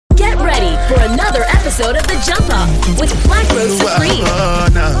another episode of The Jump Up with Black Rose Supreme.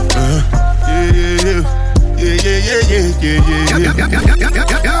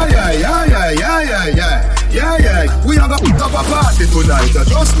 Yeah. We have a party tonight.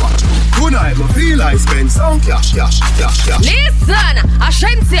 Just watch. Tonight we feel like spend some cash. Listen,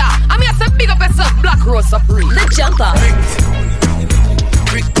 Ashensia, I'm here to big up yourself, Black Rose Supreme. The Jump Up.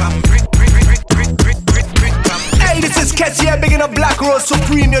 Hey, this is Ketty here, bigging up Black Rose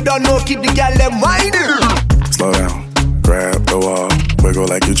Supreme. You don't know, keep the gal them winding. Slow down, grab the wall, wiggle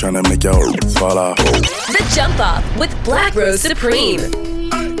like you tryna make your fall off. The Jump Up with Black Rose Supreme.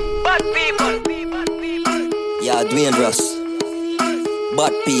 Bad people. Yeah, dangerous.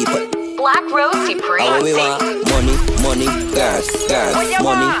 Bad people. Black Rose Supreme. How we want money, girls.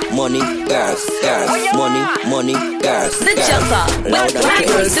 Money, girls. Money, girls. The Jump Up with Black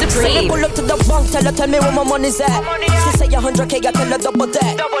Rose Supreme. Pull up to the bank, tell me where my money's at. She say 100K, I tell her double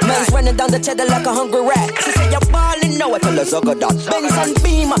that. Man's running down the cheddar like a hungry rat. She say you're balling now, I tell her zugga that. Benz and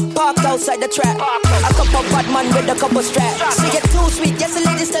Beamer parked outside the trap. A couple bad man with a couple straps. She get too sweet, yes the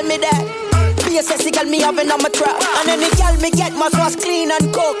ladies tell me that. Be a sexy girl, me having on my trap. And any girl me get must wash clean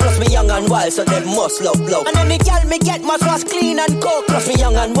and coke. Plus me young and wild, so they must love blow. And any girl me get must wash clean and coke. Plus me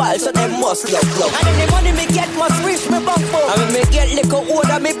young and wild, so they must love blow. And any money me get must reach me bank book. And when me get liquor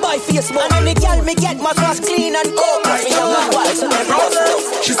order, me buy Facebook. And any girl me get must wash clean and coke. Plus me young and wild, so they must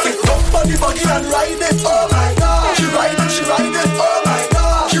love. She stick up on the buggy and ride it. Oh my God. She ride it. Oh my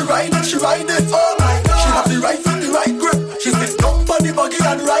God. She ride it. Oh my God. She have the right foot, the right grip. She stick up on the buggy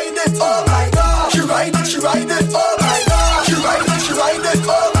and ride it. Oh my God. She ride it. Oh my God. She ride it.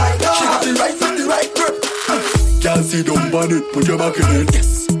 Oh my God. She have the right foot, the right grip. Can't see down on it, put your back in it.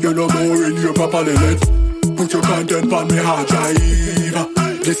 Yes. You're no more in your proper limit. Put your content on me hard drive.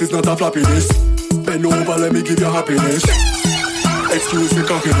 This is not a floppiness. Bend over, let me give you happiness. Excuse me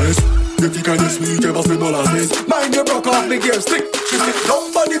cockiness. You think I just sweet, you must be molasses. Mind you broke off me gear stick. She sit down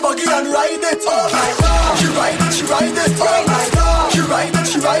on the buggy and ride it. Oh my God. She ride it. Oh my God. She ride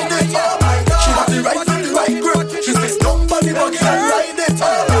it. Oh my God. She have the right foot, the right grip. She sit down on the buggy and ride it.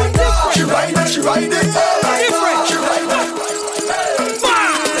 Oh my God. She ride it. Oh my God. She ride it.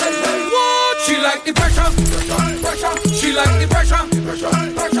 She like the pressure. She like the pressure.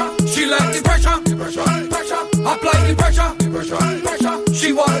 She like the pressure. Apply the pressure.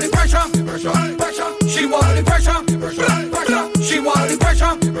 She want the pressure. She want the pressure. She want the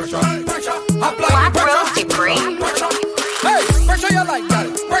pressure. Apply the pressure. Hey, pressure you like, gal.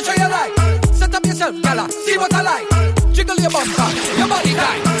 Pressure you like. Set up yourself, gala. See what I like. Jiggle your bumper, your body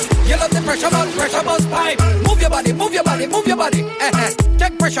tight. You love the pressure buzz pipe. Move your body.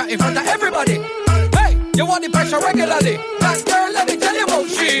 Take pressure in front of everybody. Hey, you want the pressure regularly. That girl, let me tell you about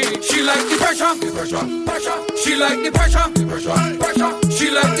she like the pressure. She like the pressure. She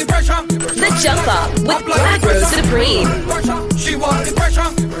like the pressure. The Jump Up with Black Rose Supreme. She want the pressure.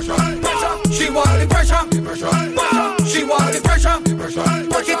 She want the pressure. She want the pressure.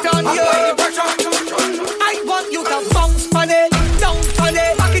 Put it on you. I want you to bounce on it, bounce on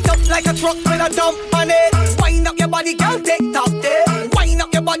it. Back it up like a truck with a dump on it. Wind up your body, girl, take top there. Wind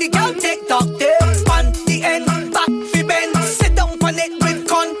up your body, girl, take top there. On the end, back fi bend. Sit down on it with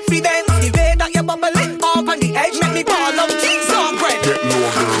confidence. The way that you bubble it up on the edge, make me ball up cheese on bread. Get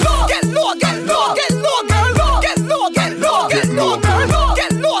low, girl. Get low, girl. Get low, girl. Get low, girl.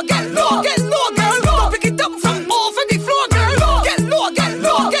 Get low, girl. Don't pick it up from off of the floor, girl. Get low,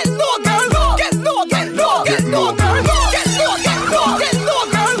 girl. Get low, girl. Get low, girl. Get low, girl.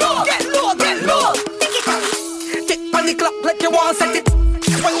 Tick on the clock like you want set it.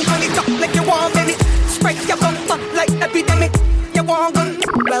 Swing on the top like you want bend it. Spread your bumper like epidemic. You want good?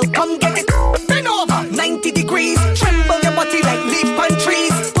 Well, come get it. Bend over 90 degrees. Tremble your body like leaf on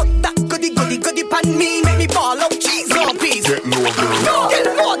trees. Put that goody pan me. Make me ball out cheese on peas. Get low, girl. Get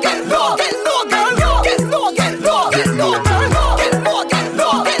low, girl. Get low, girl. Get low,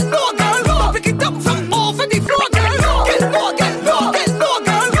 girl. Don't pick it up from off of the floor, girl. Get low, girl.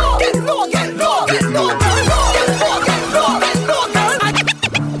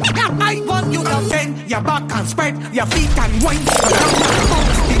 I want you to bend your back and spread your feet and wind around and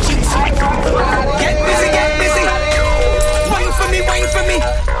bounce the cheeks. Get busy. Wine for me.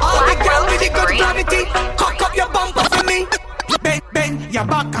 All the girl with the good gravity. Cock up your bumper for me. Bend your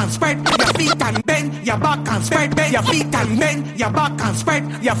back and spread your feet and bend your back and spread your feet and bend your back and spread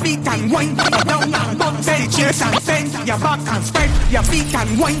your feet and wind go down and bounce the cheeks and bend your back and spread your feet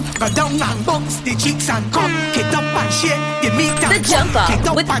and wind go down and bounce the cheeks and come get up and shake the meat and The Jump Up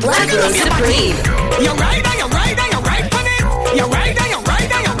with Black Rose Supreme. You ride on it. You ride on it.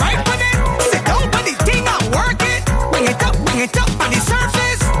 Sit down on the thing and work it. Bring it up on the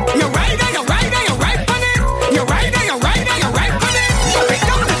surface. You ride on it.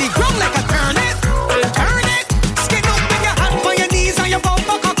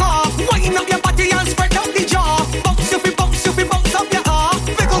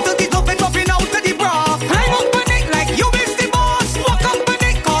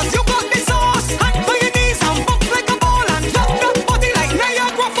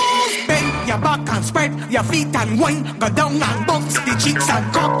 cheeks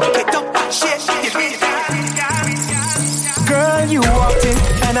and cock it up and shake it. Girl, you walked in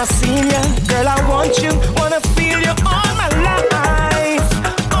and I seen ya. Girl, I want you, wanna feel you all my life,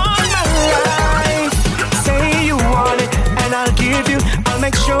 all my life. Say you want it and I'll give you. I'll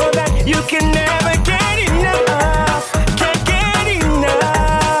make sure that you can never get enough. Can't get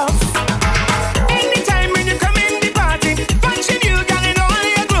enough. Anytime when you come in the party, punching you, girl, in all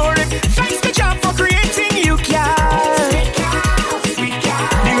your glory. Thanks to job for creating you, girl.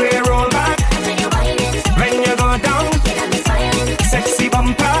 The way you roll back when you go down. Sexy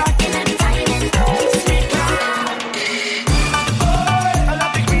bumper.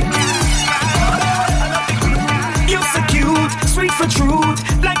 You're so cute, sweet for truth,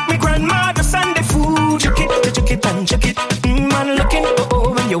 like my grandmother Sunday food. Chuck it and chuck it. Man looking,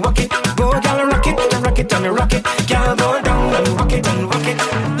 oh, when you walk it. Go, girl, rock it and rock it and rock it. Girl, go down and rock it and rock it.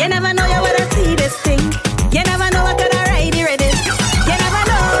 You never know you wanna see this thing. You never know what kind of ride you ready. You never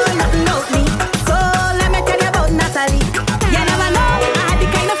know nothing about me. So let me tell you about Natalie. You never know I had the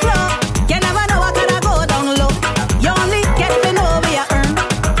kind of flow. You never know what kind of go down low. You only get to know where you earn.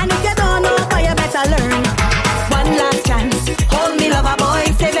 And if you don't know, boy, you better learn. One last chance. Hold me, lover boy,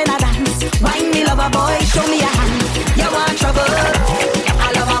 saving a dance. Wine me, lover boy, show me a hand. You want trouble? I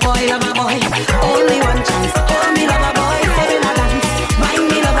love a boy, lover boy. Only one chance. Hold me, lover boy, saving a dance. Wine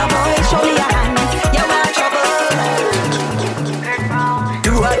me, lover boy, show me a hand. You want trouble?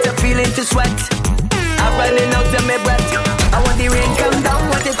 Too hot to feeling to sweat. I'm running out of my breath. I want the rain come down,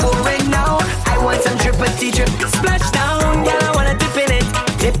 want it pouring now. I want some trippity drip. Splash down, girl, I wanna dip in it.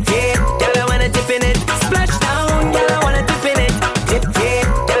 Dip, dip, girl, I wanna dip in it. Splash down, girl, I wanna dip in it. Dip, dip,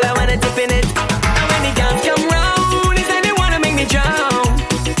 girl, I wanna dip in it. And when the girls come round, it's like they wanna make me drown.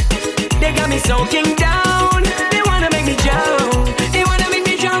 They got me soaking down. They wanna make me drown. They wanna make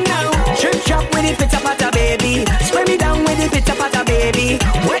me drown now. Trip drop with the pitter patter, baby. Spray me down with the pitter patter, baby.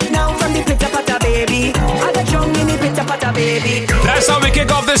 Wet now from the pitter patter, baby. I got drunk in the pitter patter, baby. That's how we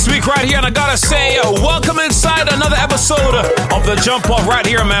kick off this week right here, and I gotta say, welcome inside another episode of the Jump Off right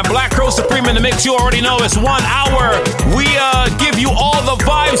here, man. Black Crow Supreme in the mix. You already know it's 1 hour. We give you all the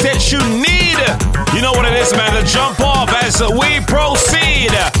vibes that you need. You know what it is, man. The Jump Off as we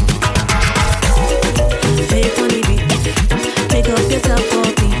proceed. Play it on the beat. Pick up yourself for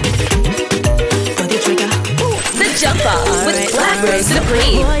me. For the trigger. The Jump Off with Black Crow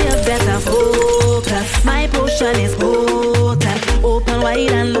Supreme. Boy, you better focus. My potion is hotter. Open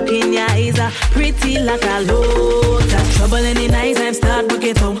wide and look in your eyes. Pretty like a lotus. Trouble in the night time, start book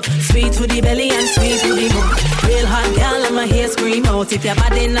it up. Sweet to the belly and sweet to the bone. Real hot girl, I'ma hear scream out. If you're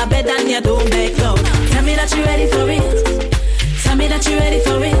bad in a bed and you don't beg low. Tell me that you're ready for it. Tell me that you're ready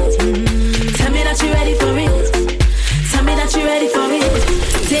for it. Tell me that you're ready for it. Tell me that you're ready for it.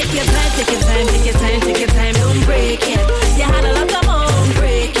 Take your time, take your time, take your time, take your time. Don't break it. You had a lot of moves,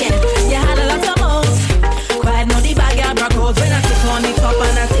 break it. You had a lot of moves. Quiet, no the bag, I broke out. When I sit on the top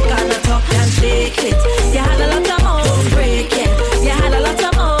and I sit on the top and shake it. You had a lot of moves, break it. You had a lot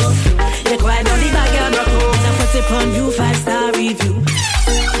of moves. You quiet, no the bag, I broke out. When I put it on you, 5-star review.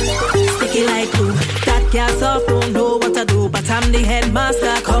 Sticky like glue. That girl soft, don't know what to do, but I'm the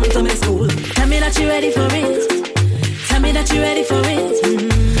headmaster. Come to my school. Tell me that you're ready for it. Tell me that you're ready for it.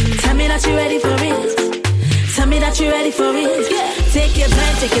 Tell me that you're ready for it. Tell me that you're ready for it. Take your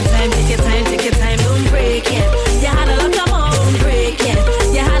time, take your time, take your time, take your time. Don't break it. You had a lot of moves, break it.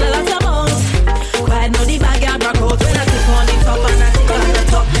 You had a lot of moves. Quiet, no the bag, I broke out. When I sit on the top and I sit on the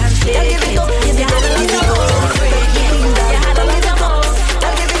top and shake it. You had a lot of moves, break it. You had a lot of moves.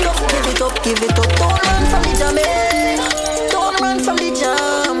 Give it up, give it up. Don't run from the jam, don't run from the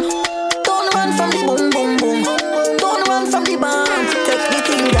jam. Don't run from the boom, boom, boom. Don't run from the band. Take the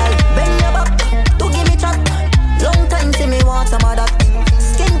thing, girl. Bend your back to give me chat. Long time see me want some of that.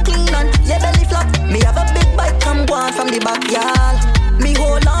 Skin clean and your belly flat. Me have a big bite, come go on from the back, y'all. Me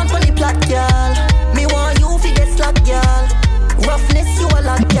hold on for the plot, y'all. Me want you fi get slack, y'all. Roughness, you a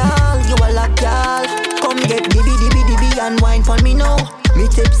lot, y'all. You a lot, y'all. Come get dibby, dibby, dibby and wine for me now. Me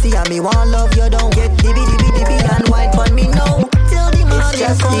tipsy and me want love you don't get dibby, dibby, dibby and wine for me now. Till the morning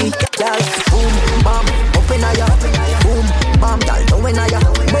come, y'all. Boom, bam, up in a ya. Boom, bam, y'all down in a ya.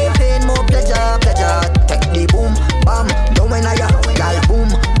 More pain, more pleasure, pleasure. Take the boom, bam, down in a ya. Y'all boom,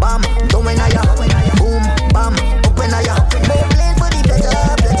 bam, down in a ya. Boom, bam, up in a ya. More pain for the pleasure,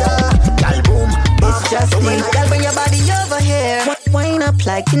 pleasure. Y'all boom, bam, it's just the. Y'all bring your body over here. Wind up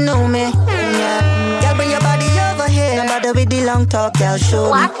like you know me. Yeah. Y'all bring your body over here. No matter with the long talk, girl, show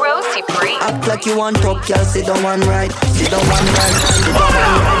me. Black Rose Supreme. Act like you want top, girl, sit down one right. Sit down one right. Sit down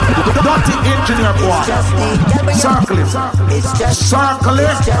one right. Dirty engineer boy. Circle it. It's just circle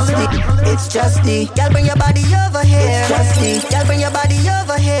it. It's just the girl, bring your body over here. It's just the girl, bring your body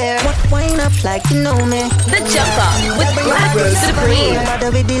over here. Wind up like you know me. The Jumper with Black Rose Supreme.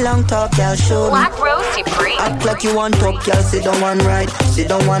 With the long talk, girl, show me. Black Rose Supreme. Act like you want top, girl, sit down one right. Sit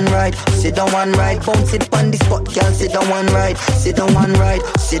down one right. Sit down one right. Bounce it on the spot, girl, sit down one right. Sit down one right.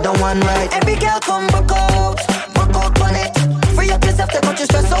 Sit down one right. Every girl come back out on it. Free up yourself, take out your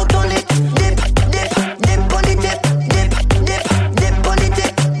stress out on it. Dip, dip, dip on the tip. Dip, dip, dip on the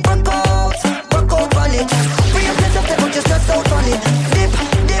tip. Work out on it. Free up yourself, take out your stress out on it. Dip,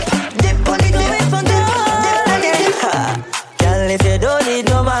 dip, dip on the tip. Dip on it. Girl, if you don't need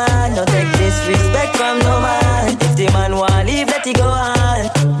no man, don't take disrespect from no man. If the man want leave, let it go on,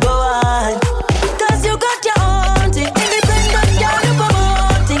 go on. Cause you got your own thing. Independent girl, you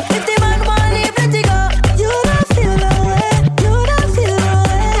promoting. If the man want leave, let it go. You don't feel no way. You don't feel no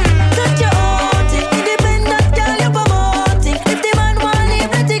way. Got your own thing. Independent girl, you promoting. If the man want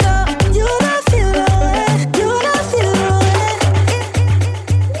leave, let it go. You don't feel no way. You don't feel no way.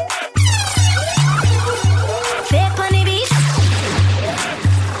 Step on the beat.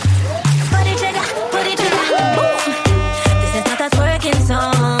 Put it trigger, boom. This is not a twerking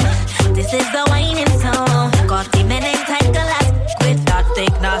song. This is the whining song. Got the men in tight glass. With that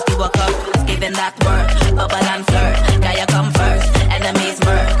thick nasty walk up. Giving that word, bubble and flirt. Guy you come first, enemies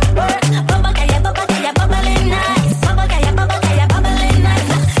murk. Bubble guy, bubbling nice. Bubble guy, bubbling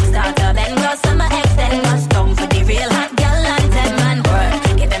nice. Start up and go summer extend. Must down for the real hot girl and 10 man work.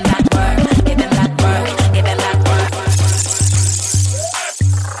 Give him that work, give him that work, give him that work.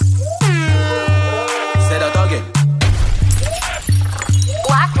 Say that again.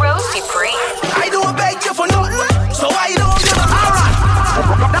 Black Rose Supreme. I don't beg you for nothing, so I don't give a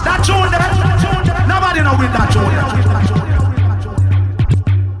Alright. That tune there. Nobody know with that tune there.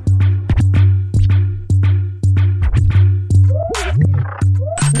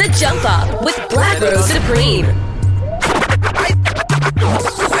 The Jumper with Black Rose Supreme.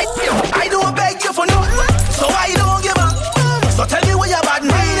 I don't beg you for nothing, so I don't give a. So tell me where you're bad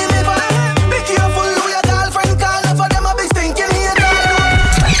minding me for. Be careful who your girlfriend call for them a big stinking here.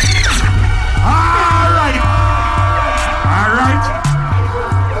 Alright.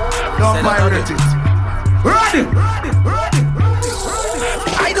 Don't violate it. Ready.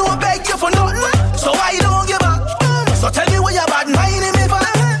 I don't beg you for nothing, so I don't give a. So tell me where you're bad minding me for.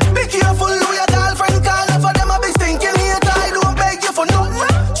 Be careful who your girlfriend call for them a big stinking here. I don't beg you for nothing,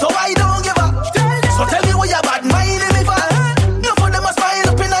 so I don't give a. So tell me where you're bad minding me for. No for them a smile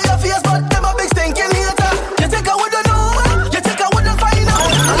up in your face, but them a big stinking here. You think I wouldn't know? You think I wouldn't find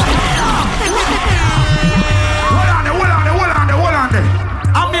out? Hold on there.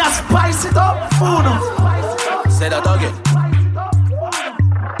 I'm gonna spice it up. Food. Say that again.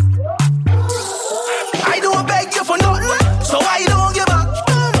 I don't beg you for nothing, so I don't give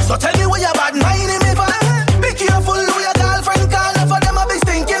a. So tell me where you're bad minding me for. Be careful who your girlfriend call for them a big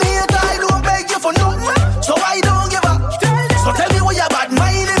stinking here. I don't beg you for nothing, so I don't give a. So tell me where you're bad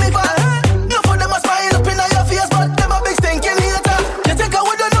minding me for. No for them a smile up in your face, but them a big stinking here. You think I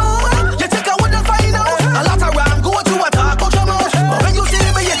wouldn't know? You think I wouldn't find out? A lot of ram go to a talk out your mouth, but when you see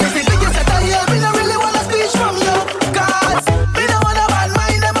me, you think the biggest set of here. Me no really wanna speech from you, 'cause me no wanna bad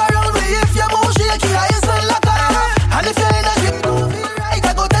mind them around me. If you move shaky, I is lock off. And if your energy don't feel right,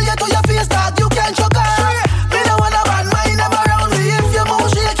 I go tell you to your face that you can't choke off. Me no wanna bad mind them around me. If you move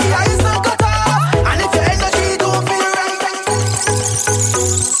shaky, I is cut off. And if your energy don't feel right.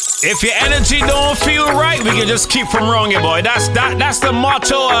 If your energy don't feel right, we can just keep from wrong, yeah, boy. That's the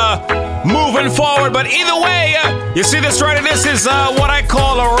motto moving forward. But either way, you see this right? This is what I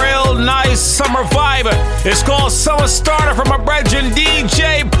call a real nice summer vibe. It's called Summer Starter from my brethren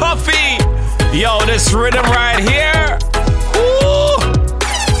DJ Puffy. Yo, this rhythm right here. Woo!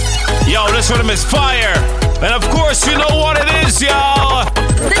 Yo, this rhythm is fire. And of course, you know what it is, y'all.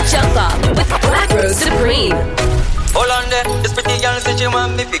 The Jumper with Black Rose Supreme. Hold on there, this pretty girl said she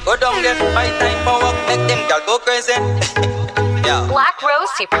want me to go down there. My time for work, make them girl go crazy. Yeah. Black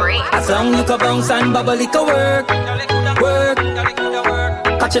Rose Supreme. A song you can bounce and bubble, it can work.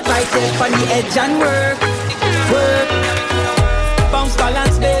 Catch it right there on the edge and work. Bounce,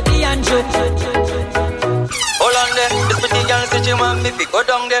 balance, baby, and joke. Hold on there, this pretty girl said she want me to go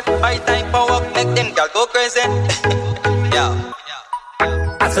down there. My time for work, make them girl go crazy. Yeah.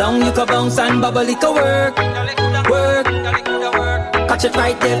 A song you can bounce and bubble, it can work. Catch it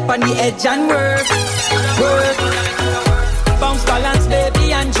right there on the edge and work. Bounce, balance,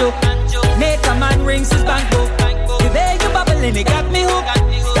 baby, and joke. Make a man rings his bank book. The way you bubble bubbling, it got me hooked.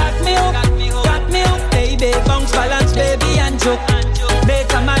 Baby, bounce, balance, baby, and joke.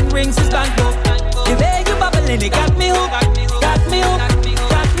 Make a man rings his bank book. The way you bubbling, it got me hooked.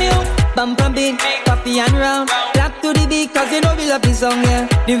 Bump and beat, coffee and round. Clap to the beat, cause you know we love this song, yeah.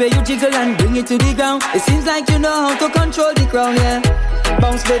 The way you jiggle and bring it to the ground. It seems like you know how to control the crown, yeah.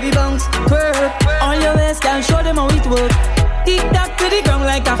 Bounce, baby, bounce, twerk. On your waist, can show them how it works. Tick-tock to the ground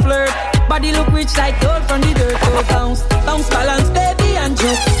like a flirt. Body look rich like gold from the dirt. So bounce, bounce, balance, baby, and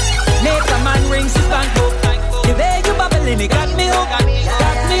joke. Make a man rings his bank book. The way you bubbling, it got me hooked.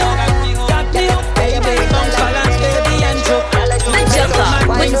 Baby, bounce, balance, baby, and joke. The Jumper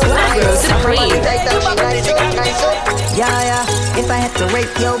with Black Girl Supreme. Yeah, if I had to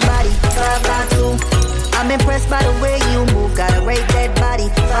rate your body 5 by 2, I'm impressed by the way you move. Gotta rate that body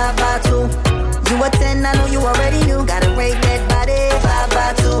 5 by 2. You a 10, I know you already knew. Gotta rate that body 5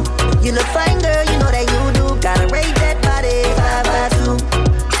 by 2. You look fine, girl, you know that you do. Gotta rate that body 5 by 2.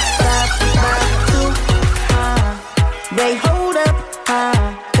 5 by 2. Wait, hold up,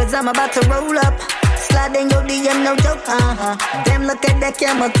 cause I'm about to roll up. Slide in your DM, no joke, Damn, look at that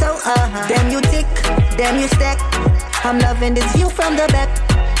camera toe, Damn, you tick, damn, you stack. I'm loving this view from the back.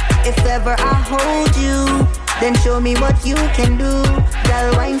 If ever I hold you, then show me what you can do.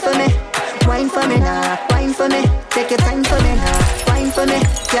 Girl, wine for me now, wine for me. Take your time for me now, wine for me.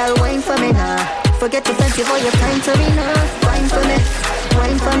 Girl, wine for me now. Forget to thank you for your time to me now. Wine for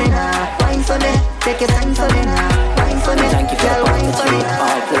me now, wine for me. Take your time for me now, wine for me. Thank you for girl, wine for me.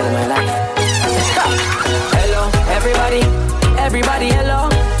 All good in my life. Hello, everybody, hello.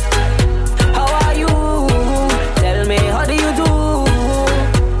 How are you? Tell me, how do you do?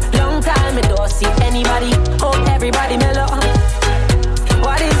 Long time I don't see anybody. Hope everybody mellow.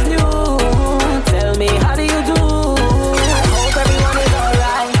 What is new? Tell me, how do you do? I hope everyone is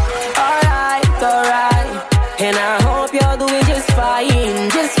alright. And I hope you're doing just fine.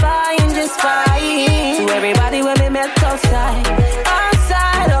 To everybody when we met outside,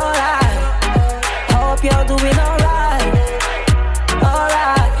 alright. Hope you're doing alright.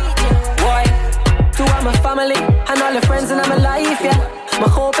 Boy, to all my family and all the friends in my life, yeah. I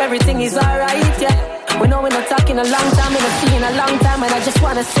hope everything is alright, yeah. We know we're not talking a long time, we're not seeing a long time, and I just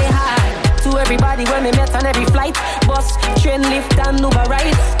wanna say hi to everybody when we met on every flight, bus, train, lift, and Uber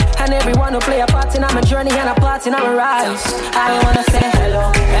rides, and everyone who play a part in my journey and a part in my rise. I wanna say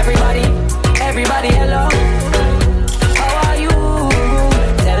hello, everybody, hello. How are you?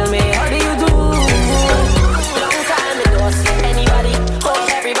 Tell me, how do you do? Long time I don't see anybody. Hope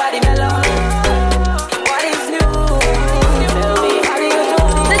everybody mellow. What is new? Tell me, how do you do?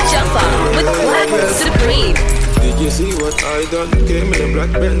 The Jumper with Black Girl Supreme. Did you see what I done? Came in a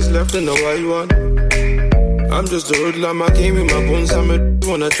black Benz, left in a white one. I'm just a hoodlum, I came in my bones, I'm a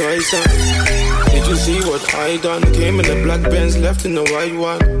wanna try some. Did you see what I done? Came in a black Benz, left in a white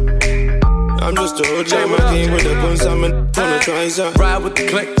one. I'm just a hoodlum, I came with the bones, I'm a wanna try some. Ride with the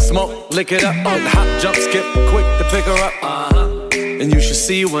click, smoke, lick it up. On the hot jump, skip, quick to pick her up. And you should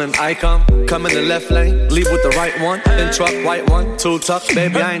see when I come in the left lane, leave with the right one. Then truck, white one, two tuck,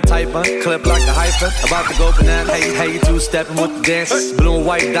 baby I ain't type one. Clip like a hyphen, about to go banana. Hey, you two-stepping with the dances. Blue and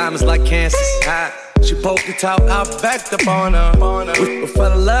white diamonds like Kansas. She poked it out, I backed up on her. We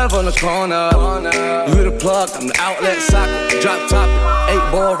fell in love on the corner. You the plug, I'm the outlet socket. Drop top,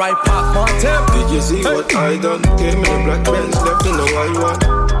 8-ball, right pop, Montana. Did you see what I done? Came in a black Benz, left in the white one.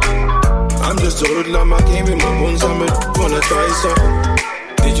 I'm just a hoodlum, I came in my bones, I'm a wanna try some.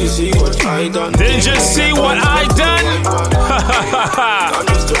 Did you see what I done? Did you see what I done?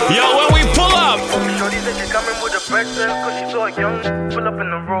 Yo, when we pull up. Shorty said she coming with a breakfast, cause she saw a young pull up in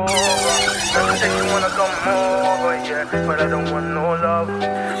the road. Now she said she wanna come over, yeah, but I don't want no love.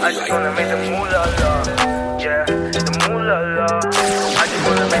 I just wanna make the moolah la, yeah, the moolah la. I just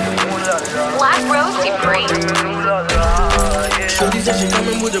wanna make the moolah la. Black Rose Supreme. Shorty said she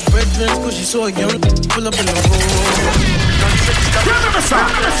coming with a breakfast, cause she saw a young pull up in the road. Remember the song,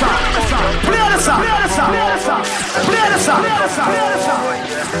 play the song, play the song.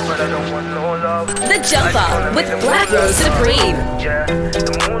 But I don't want no love. The Jumper with Black Rose Supreme. Yeah,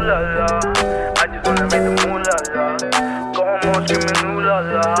 the moolah la. I just wanna make the moolah la. Go on more screaming ooh la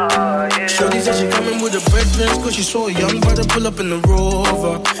la. Yeah. Shorty said she coming with a breakfast, cause she saw a young brother pull up in the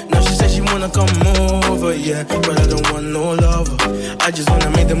Rover. Now she said she wanna come over, yeah, but I don't want no lover. I just wanna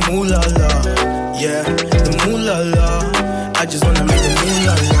make the moolah la. Yeah, the moolah la. I just wanna make the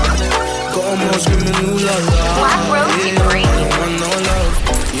moolah la. Got 'em all screaming ooh la la. Yeah, I don't want no love.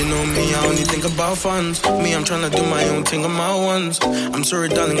 You know me, I only think about funds. Me, I'm tryna do my own thing on my ones. I'm sorry,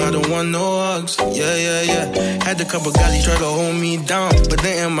 darling, I don't want no hugs. Yeah. Had a couple galleys try to hold me down, but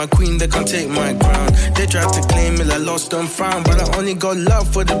they ain't my queen, they can't take my crown. They tried to claim it, I lost and found, but I only got love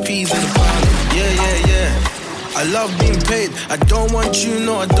for the peas and the pound. Yeah. I love being paid. I don't want you,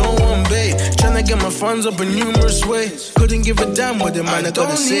 no, I don't want bait. Tryna get my funds up in numerous ways. Couldn't give a damn what the man I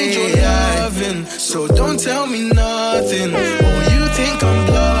gotta say. I don't need your loving, so don't tell me nothing. Oh, you think I'm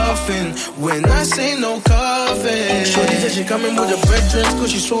bluffing when I say no coffee. Shorty said she coming with her brethren,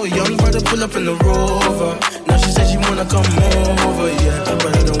 cause she saw a young brother pull up in the Rover. Now she said she wanna come over, yeah,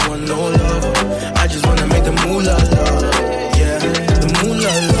 but I don't want no lover. I just wanna make the moolah la, yeah, the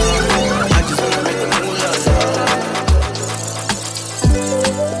moolah la. I just wanna make the moolah la.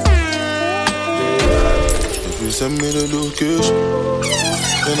 Send me the location,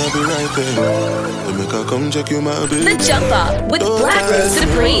 then I'll be right there. Then make her come check you, my baby. The Jump Up with Black Rose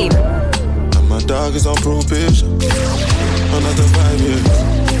Supreme. And my dog is on probation. Another 5 years.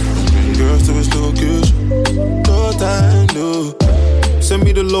 Bring girls to his location. No time, no. Send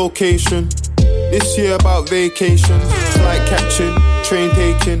me the location. This year about vacation. Flight catching, train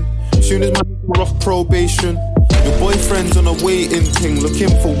taking. Soon as my we're off probation. Your boyfriend's on a waiting thing, looking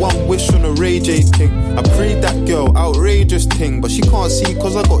for one wish on a Ray J thing. I prayed that girl, outrageous thing, but she can't see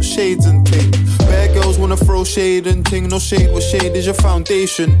cause I got shades and thing. Bad girls wanna throw shade and thing, no shade, what shade is your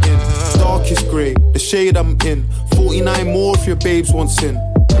foundation in? Darkest grey, the shade I'm in, 49 more if your babes want sin.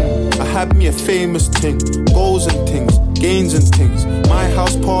 I had me a famous thing, goals and things, gains and things. My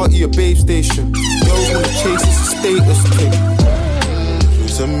house party, a babe station. Girls wanna chase, it's a status thing. If you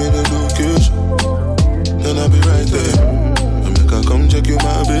send me the location, then I'll be right there. I make her come check you,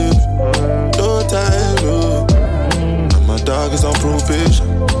 my baby. No time, no. And my dog is on probation.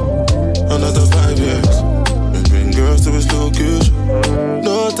 Another 5 years. And bring girls to his location.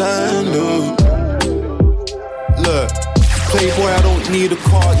 No time, no. Look, playboy, I don't need a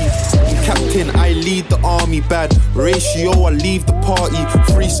cardi. I'm captain, I lead the army. Bad ratio, I leave the party.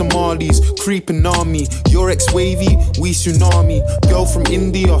 Free Somalis, creeping army. Your ex-wavy, we tsunami. Girl from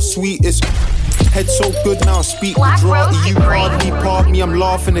India, sweetest. Head so good now, I speak Gujarati. You hardly part me, I'm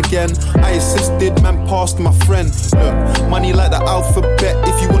laughing again. I assisted, man passed my friend. Look, money like the alphabet.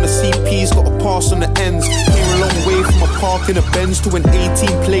 If you wanna see P's, gotta pass on the ends. Came a long way from a park in a Benz to an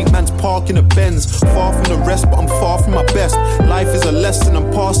 18 plate man's park in a Benz. Far from the rest, but I'm far from my best. Life is a lesson,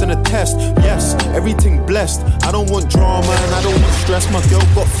 I'm passing a test. Yes, everything blessed. I don't want drama and I don't want stress. My girl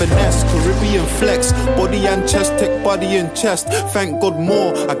got finesse, Caribbean flex. Body and chest, tech body and chest. Thank God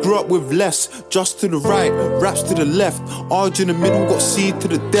more, I grew up with less. Just to the right, raps to the left. Arge in the middle, got seed to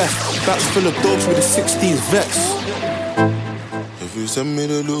the death. Bats full of dogs with the 16s vets. If you send me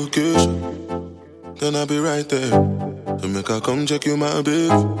the location, then I'll be right there. To make her come check you, my baby.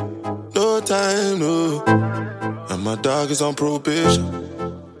 No time, no. And my dog is on probation.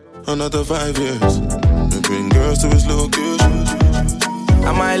 Another 5 years. And bring girls to his location.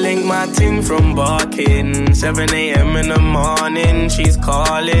 I might link my ting from barking. 7 a.m. in the morning, she's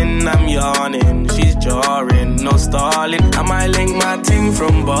calling, I'm yawning. She's jarring, no stalling. I might link my ting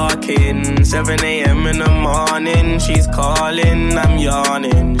from barking. 7 a.m. in the morning, she's calling, I'm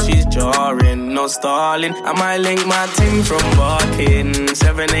yawning. She's jarring, no stalling. I might link my ting from barking.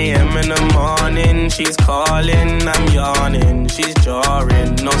 7 a.m. in the morning, she's calling, I'm yawning. She's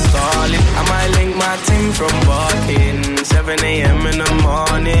jarring, no stalling. I might link my ting from barking. 7 a.m. in the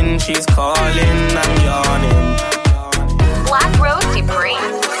morning, she's calling, I'm yawning. Black Rose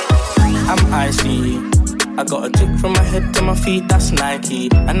Supreme. I'm icy. I got a tick from my head to my feet, that's Nike,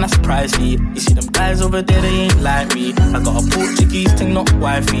 and that's pricey. You see them guys over there, they ain't like me. I got a Portuguese thing, not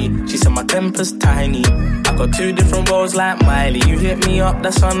wifey. She said my temper's tiny. I got 2 different roles like Miley. You hit me up,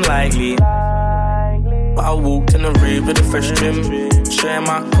 that's unlikely. But I walked in the rave with a fresh trim, showing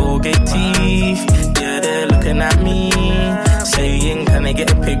my Colgate teeth. Yeah, they're looking at me, saying, can I get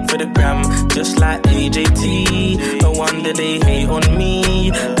a pic for the gram? Just like AJT. No wonder they hate on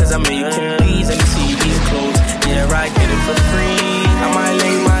me, cause I'm making these and see these clothes. Yeah, I get it for free. I might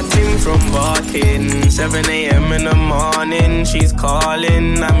link my ting from barking. 7 a.m. in the morning, she's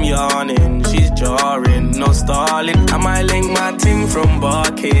calling, I'm yawning. She's jarring, no stalling. I might link my ting from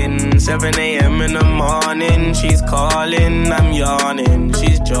barking. 7 a.m. in the morning, she's calling, I'm yawning.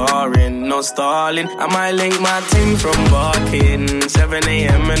 She's jarring, no stalling. I might link my ting from barking. 7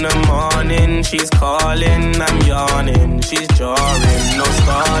 a.m. in the morning, she's calling, I'm yawning. She's jarring, no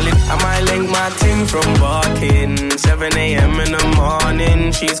stalling. I might link my ting from barking. 7 a.m. in the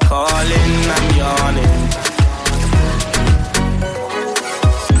morning, she's calling, I'm yawning.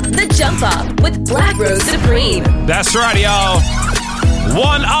 The Jump Up with Black Rose Supreme. That's right, y'all.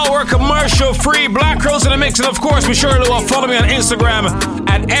 1 hour commercial free. Black Rose in the mix. And of course, be sure to follow me on Instagram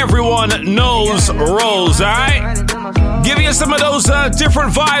at Everyone Knows Rose. All right? Giving you some of those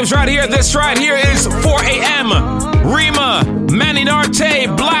different vibes right here. This right here is 4 a.m. Rima, Manny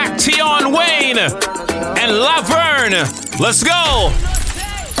Narte, Black, Tion Wayne, and Laverne. Let's go.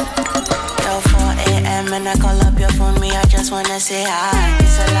 Yo, 4 a.m. and I call up your phone. Me, I just wanna say hi.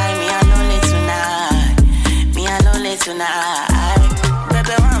 It's a lie, me, I lonely tonight. Me, I lonely tonight.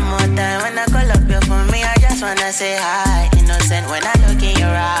 Baby, one more time when I call up your phone. Me, I just wanna say hi. Innocent when I look in your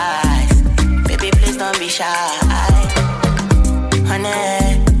eyes. Baby, please don't be shy.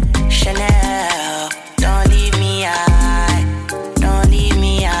 Honey, Chanel, don't leave me high. Don't leave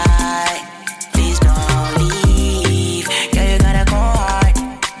me high. Please don't leave. Girl, you gotta go hard.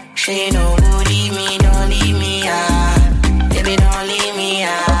 She know who leave me, don't leave me high. Baby, don't leave me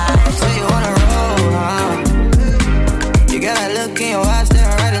high. So you wanna roll, huh? You gotta look in your eyes,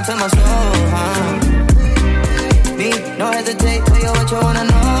 staring right into my soul, huh? Me, no hesitate, tell you what you wanna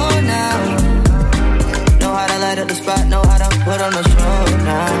know now. Know how to light up the spot, know how to put on the show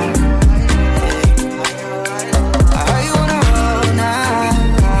now. I heard you wanna roll now.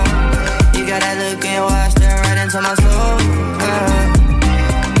 You got that look in your eyes, staring right into my soul,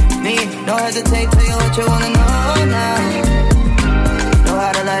 Me, no hesitate, tell you what you wanna know now. Know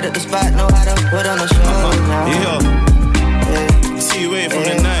how to light up the spot, know how to put on the show now. See you waiting from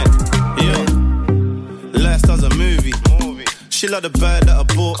the night. Lifestyle's a movie. She like the bag that I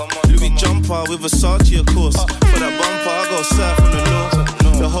bought. Louis jumper with Versace, of course. For that bumper, I go south from the north.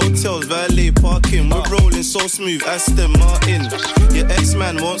 The hotel's valet parking. We're rolling so smooth, Aston Martin. Your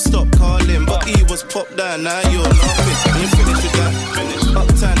ex-man won't stop calling, but he was popped down, now you're laughing. When you finish with that,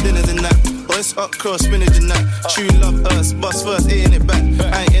 uptown dinners and that. Or it's up cross, spinach and that. True love us, bust first, ain't it back.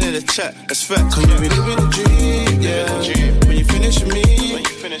 I ain't into the chat, that's fact. Cause you be living the dream, yeah. When you finish with me,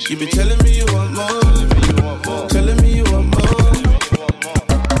 you be telling me you want more. Telling me you want more.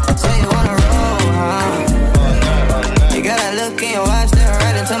 Say you wanna roll, huh? You got that look in your eyes, staring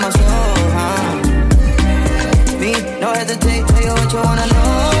right into my soul, huh? Me, no hesitate, tell you what you wanna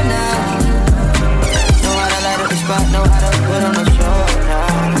know now. Know how to light up the spot, know how to put on the show now.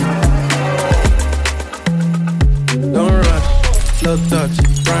 Don't rush, slow touch,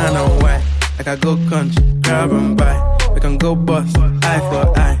 brown and white. Like I go country, grab and buy. We can go bust, eye for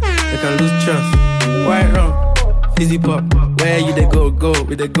eye. We can lose trust, white rum, fizzy pop. Where you they go,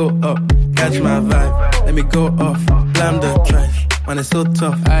 we they go up. Catch my vibe, let me go off. Blam the trash, man it's so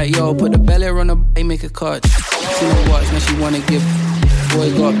tough. Alright yo, put the belly on the bay, make a catch. She know what, now she wanna give. Boy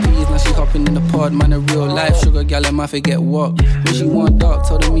got peas, now she hopping in the pod. Man a real life sugar gal, and my forget what. When she want dark,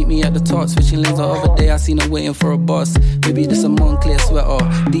 told her meet me at the top. Switching lanes the other day, I seen her waiting for a bus. Maybe this a Moncler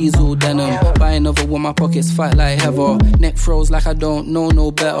sweater, diesel denim. Buy another one, my pockets fat like heather. Neck froze like I don't know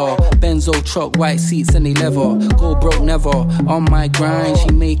no better. Benzo truck, white seats and they leather. Go broke never, on my grind.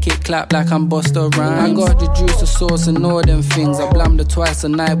 She make it clap like I'm Busta Rhymes. I got the juice, the sauce and all them things. I blammed her twice a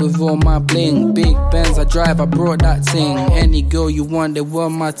night with all my bling. Big Benz I drive, I brought that thing. Any girl you want, they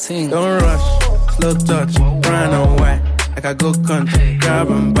want my thing. Don't rush, slow touch, brown and white. Like I go country, grab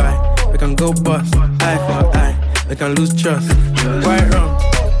and buy. We can go bust, eye for eye. We can lose trust, white rum,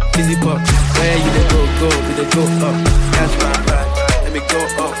 fizzy pop. Where you they go, we they go up. Catch my vibe, let me go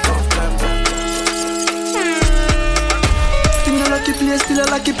up. Still a lucky place, still a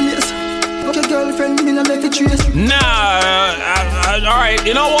lucky place. Got a girlfriend, me not let it trace. Nah, alright,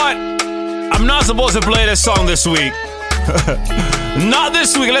 you know what? I'm not supposed to play this song this week. Not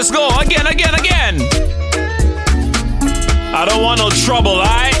this week, let's go again. I don't want no trouble,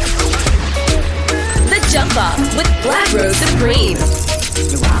 alright? The Jump Up with Black Rose Supreme.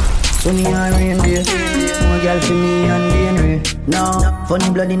 Sunny and rain day, more girl for me and DNA. No, funny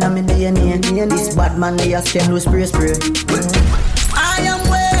blood in my DNA. This bad man they a scam loose spray. I am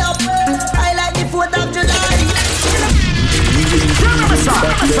way up, I like the 4th of July.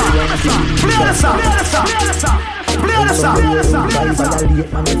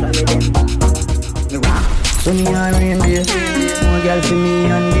 Sunny and rain day, more girl for me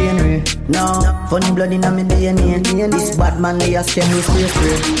and DNA. No, funny blood in my DNA. This bad man they a scam loose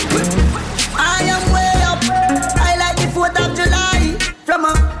spray. I am way up, I like the 4th of July. From a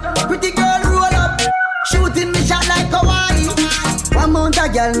pretty girl roll up, shooting me shot like Hawaii. One mount a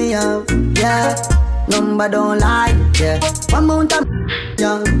girl me have, yeah. Number don't lie, yeah. One mount a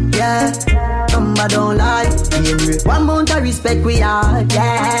young, yeah. Number don't lie, one mount a respect we are,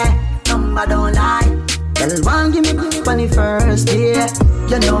 yeah. Number don't lie. Tell one give me on the first day,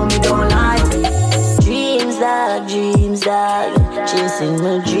 you know me don't lie. Dreams dog. Chasing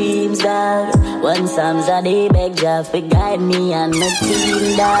my dreams, dog. One Psalms a day, beg Jah for guide me and my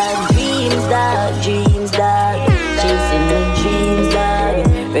team, dog. Dreams, dog. Chasing my dreams, dog.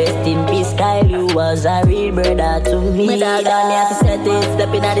 Rest in peace, Kyle, you was a real brother to me. My dog, I me have to set it.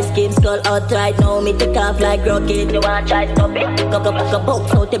 Stepping at the scheme, skull outright. Now me take off like rocket. You want try stop it? Cock box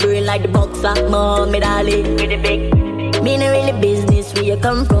out the brain like the boxer. Mom, me darling, with the big. Me no really business where you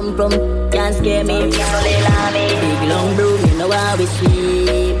come from. Can't scare me, can't lay on me. Big long broom, you know how we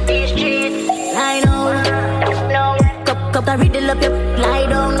sleep. These streets, lie down. Cup to riddle up your lie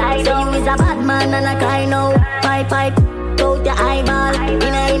down. Say you is a bad man and I cry now. Pipe, out your eyeball.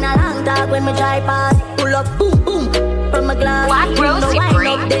 In a long talk when me try pass. Pull up, boom, from my glass. Black Rose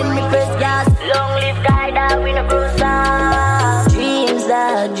Supreme. Up, then me press gas. Long live guy that we no cruiser.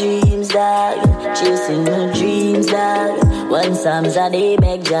 Dreams, dog. Chasing my dreams, dog. One Psalms a day,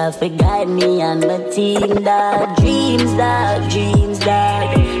 beg Jah for guide me and my team, dog. Dreams, dog. Chasing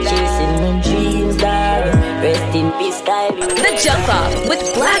my dreams, dog. Rest in peace, Kyle. The Jump Off with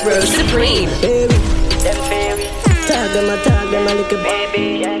Black Rose Supreme. Fairy. Tag them a little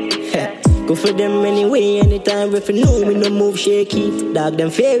baby. Go for them anyway, anytime if you know me no move shaky. Dog them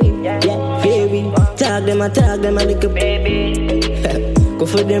fairy. Tag them a little baby. Go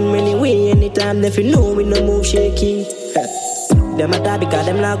for them anyway, anytime if you know me no move shaky. Them a tag because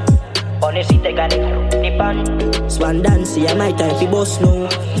them lock. Honestly, they got it. Nip on. Swan dance, yeah, my time fi boss now.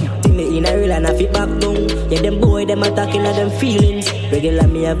 Think me in a real and I fi back down. Yeah, them boy, them attacking at them feelings. Regular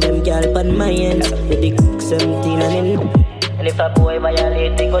me have them girl on my ends. With the 17 and in. And if a boy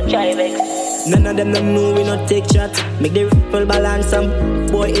violate, they go try vex. None of them know we not take shots. Make the rifle balance and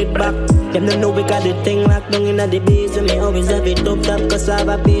boy hit back. Them don't know we got the thing locked down in the base. And me always have it up top cause I have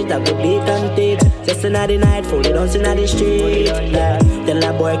a beat. I go beat and take. Just another night, fully dance in the street. Yeah. Tell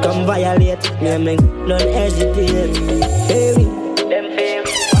a boy come violate. Me and me don't hesitate. Fairy.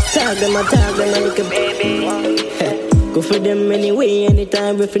 Tag them a little baby. Go for them anyway,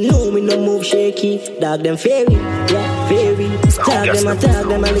 anytime if you know me no move shaky. Dog them fairy. Tag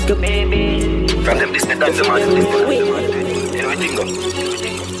them a little baby. From them this, them everything go.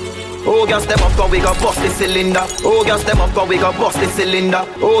 Oh, gas them up, cause we got bust the cylinder. Oh, gas them up, cause we got bust the cylinder.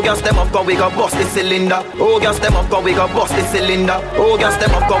 Oh, gas them up, cause we got bust the cylinder. Oh, gas them up, cause we got bust the cylinder. Oh, gas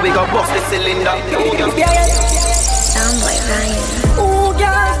them up, cause we got bust the cylinder. Oh, gas. Sound like Ryan. Oh,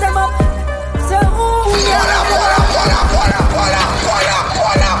 gas them up. So, oh, gas them up.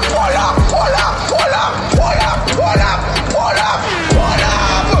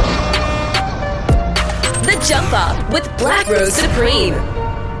 The Jump Off with Black Rose Supreme.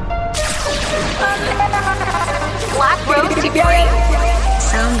 Black Rose Supreme.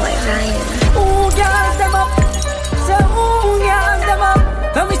 Sound like Ryan. Ooh, gas them up. So, ooh, gas them up.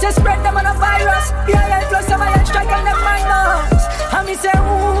 And me say spread them on a virus. Yeah, plus some iron strike on them minus. And me say,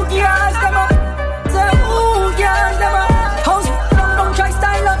 ooh, gas them up. So, ooh, gas them up. House, don't try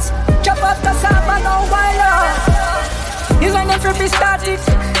stylus. Chop up the sapa, no wireless. You when them free started.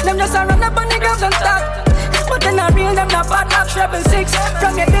 Them just a run up on the ground and start. But then I real them not bad like Rebel 6.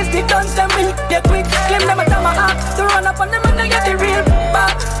 From your this, the guns them real, get quick. Claim them a time act. To run up on them and they get the real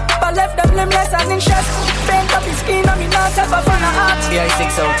back. But left them limbless and in chest. Paint up his skin on me not have a fun of heart. Yeah,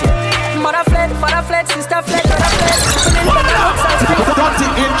 6 out here. Mother fled, father fled, sister fled, brother fled. Got the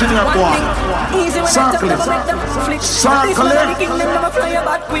engineer boy. Circle it.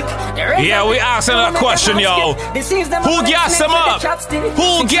 Yeah, we asking a question, yo. Who gas them up?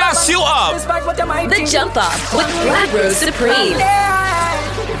 Who gas you up? The Jump Off with Black Rose Supreme.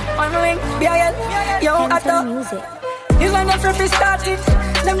 Yo, I thought you when them free started.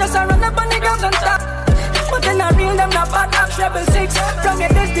 Them just a run up on the ground and stop. But then I real them not bad like Rebel 6. From your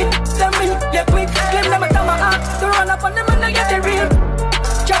this, them real, get quick. Claim them a time act. To run up on them and they get the real.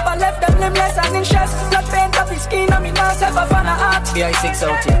 Chopper left them limbless and in chest. Blood paint up his skin on me now self a fan of art. Yeah, 6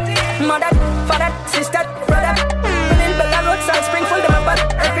 out here. Mother, father, sister, brother. Little Bella roadside, Springfield, them a bad.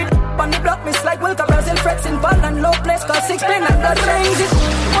 Every on the block, miss like Wilka, Brazil, Frets in Ball and low place. Cause 6 pin and blood crazy.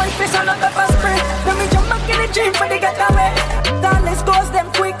 One face on a pepper spray. Let me jump back in the gym for the getaway. Dallas goes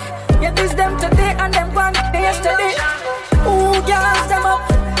them quick. Yeah, this them today and them gone yesterday. Ooh, gas them up.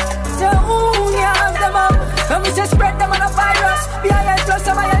 So, ooh, gas them up. And me say spread them on a virus. Yeah, plus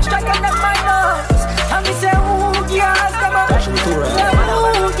some iron strike on them minus. And me say, ooh, gas them up. So,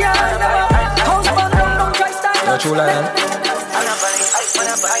 ooh, gas them up. House band don't try stand up.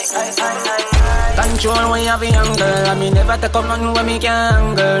 Control when you have a young girl. I mean, never take up nothing when me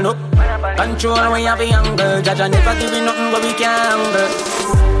can't, girl. No. Control when you have a young girl. Jaja never give me nothing when we can't, girl.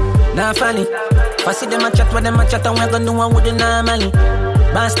 Nah, funny. If I see them a chat, what them a chat, and we gon' do what we do normally.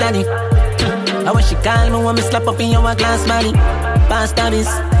 Boss daddy. I I when she call me, when me slap up in your glass body. Pasta this.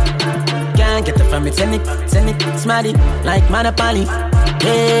 Can't get it from me, send it, smarty, like Monopoly.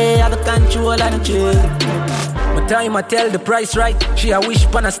 Hey, have the control of the truth. My time I tell the price right. She a wish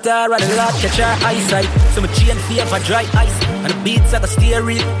upon a star, and the Lord catch her eyesight. So my chain fear for dry ice, and the beats like a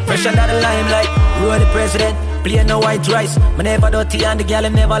steering, fresh under the limelight. Roll the president, play no white rice. Me never dirty and the girl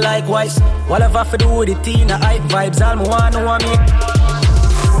never likewise. What have I to do with the teen, the hype vibes? All me want me.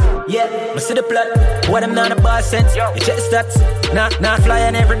 Yeah, I see the plot. What them not a boss sense. You check the stats. Not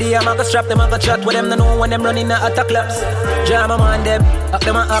flying every day. I'm gonna strap them, I'm gonna chat with them. They know when them running out attack laps. Jam them on them, up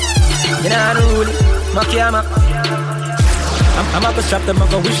them up. You know how to rule it. My camera. I'm gonna strap them, I'm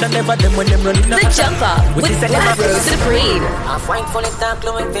gonna wish I never them when them running out. The Jump Up with Black Rose Supreme. I find funny time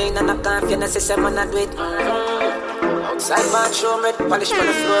glowing vein and I can't feel necessary man not do it. Outside my show, red polish on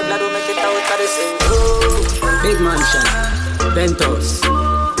the floor, blood will make it out of the same. Big mansion, penthouse.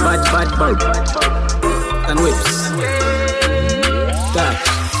 Bad, and whips.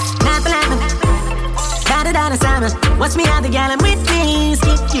 What's me out the gal, I'm with me.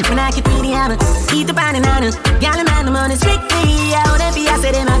 Skip, when I can be the hammer. Eat the banana. Gal, I'm on the strictly. I wouldn't be, I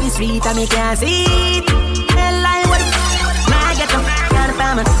said, it might be sweet. I make you see. Hell, I would. Now I get them. Got a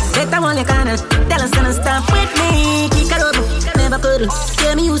farmer. Get that one, you can't. Tell us, gonna stop with me. Kick it over. Never could.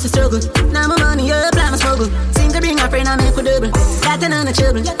 Tell me, used to struggle. Now my money up, I'm a struggle. Sing to bring a friend, I make a double. Got another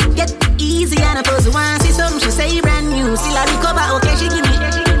children. Get easy and a puzzle. One see something, she say brand new. Still I recover, okay, she give me.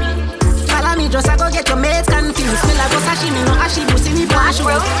 Follow me, just I go get your mates confused. Still I go sashimi, no ashibu, see me bash you.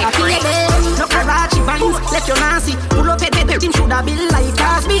 I feel it, no karachi vines. Left your Nancy, pull up at the team, should have been like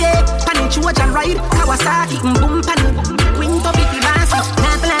Cosby, Panny Chuojan ride, Kawasaki, boom, Panny, Queen to Vicky Vancy,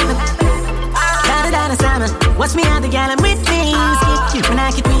 Dada Sama. What's me out the gal, I'm with me. Skip, when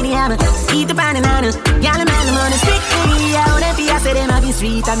I can tweet the hammer. Eat the banana, gal, I'm on the strictly. I wouldn't be, I said, it might be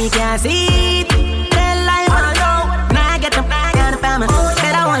sweet, I make you see it. Tell I wanna know, now I get them, got a farmer.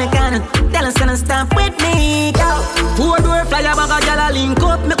 Said I wanna kinda, tell us gonna stop with me, go. Four door flyer, bag a gal a link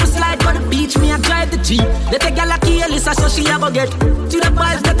up. Make us slide on the beach, me a drive the Jeep. Let a gal a kill Lisa, so she a go get. To the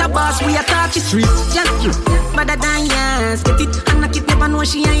boys that a boss, we a touch the street. Just you, better than yes, get it. And I keep never know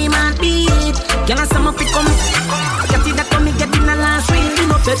she ain't man beat. Gal a sum up it come. Get it that come me get in the last week. We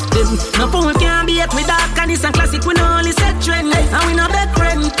no pet them. No fool can't be it with dark and it's a classic. We no only set trend, and we no bed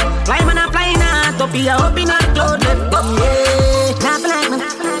friend. Fly man a fly not up here, up in a cloud left them, yeah. Not like me.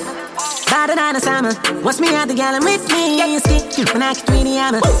 Better than a summer. What's me out the gal, I'm with me. Yeah, you skip, when I can tweet the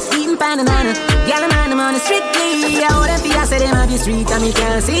hammer. Eating banana, gal, I'm on the strictly. I wouldn't be, I said, it might be sweet, I me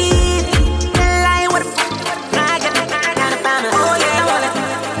can't see it. I would I get a farmer. Oh, yeah, I want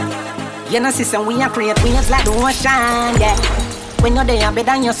it. You know, sister, we are create waves like the ocean, yeah. When you're there, better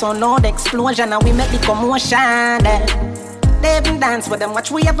than your son, no, the explosion, and we make the commotion, yeah. They even dance with them,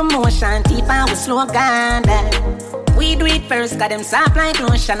 watch we have emotion. Deep and we slow down, yeah. We do it first, got them soft like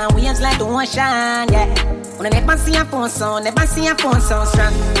lotion and waves like the ocean, yeah. When I never see a phone sound, never see a phone sound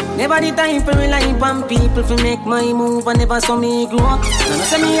strong. Never the time for rely on people to make my move and never saw me grow up. Now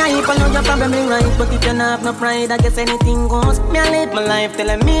say me hype, I know you're probably right, but if you don't have no pride, I guess anything goes. Me I live my life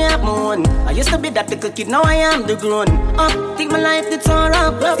telling me I'm on. I used to be that little kid, now I am the grown up. Think my life did so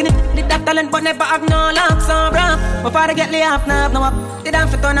rough. Did that talent but never have no luck, so rough. Before I get laid off, now have no up. Did I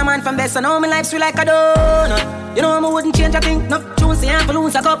fit on a man from best, so now my life's sweet like a donut. You know I wouldn't change a thing. No, choose and for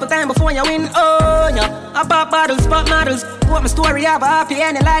lose a couple times before you win. Oh, yeah. I pop bottles, pop models. What my story have a happy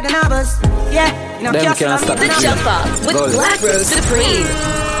ending like the novels. Yeah, you know, them can't stop. The Jump Up with Black Rose Supreme.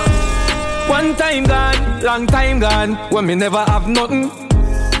 One time gone, long time gone, when me never have nothing.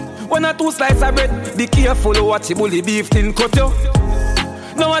 When I two slices of bread, be careful watch the bully beef thin cut you.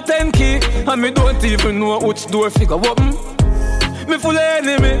 Now a 10 key, and me don't even know which door figure open. Me full of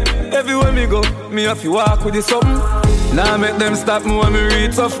enemy, everywhere me go, me have to walk with the something. Now make them stop me when me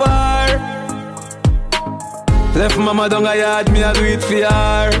reach so far. Left mama down a yard, me a do it for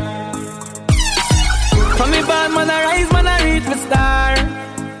her. From me bad man I rise, man I reach my star.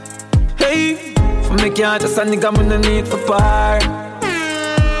 Hey, from me can't just a nigga me no need for par.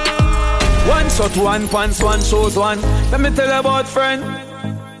 One shot, one pants, one shows one. Let me tell you about friend.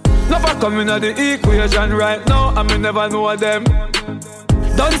 Never coming at the equation right now, and me never know them.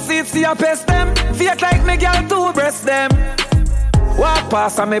 Don't see it, see I pest them. Fake like me girl to breast them. Walk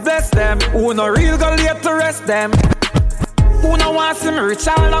past and me bless them. Who no real go late to rest them. Who no want see me rich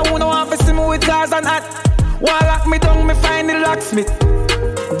all, and who no want to see me with cars and hat. Why lock me down, me find the locksmith.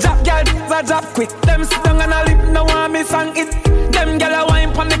 Drop girl, I drop quick. Them sit down and I lip, no want me song it. Them girl a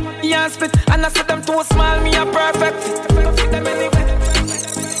wine pon the and split. And I see them too small, me a perfect fit. I fit them anyway.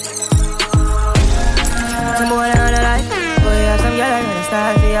 Some boy on the life, boy have some girl I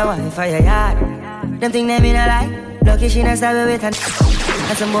start for your wife for your yard. Them think they mean a lie. Lucky she not stab with and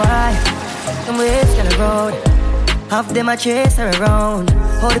some boy, some ways to the road. Half them a chase her around.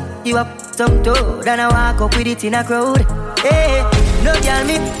 Hold you up some toe, then I walk up with it in a crowd. Hey, no girl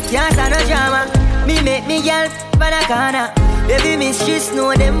me can't stand no drama. Me make me girl pan a corner. Baby mistress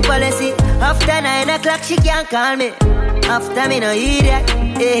know them policy. After 9 o'clock she can't call me. After me no eat that,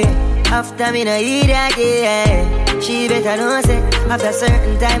 yeah. After me no eat that, yeah. She better know say after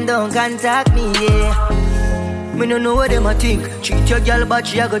certain time don't contact me, yeah. Me no know what them a think. Treat your girl but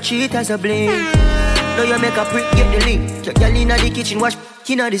she a go cheat as a blink. Now you make a prick get the link. Your girl inna the kitchen wash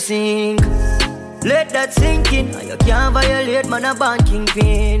inna the sink. Let that sink in. You can't violate man a banking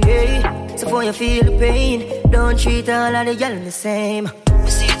pin, hey. So before you feel the pain, don't treat all of the girl the same.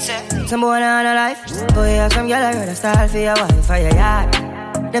 Some boy on a life, boy have some girl I rather style for your wife or your yard.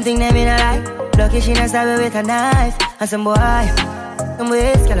 Them think they mean a lie. Lucky she not stab with a knife. And some boy, some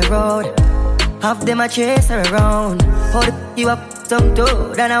ways can road. Half them a chase her around. Hold you up some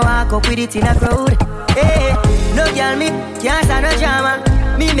toe, then I walk up with it in a crowd. Hey, no girl me can't stand no drama.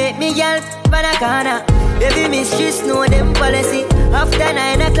 Me make me girl pan a corner. Baby mistress know them policy. After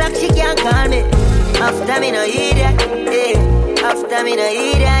 9 o'clock she can't call me. After me no eat that, yeah. After me no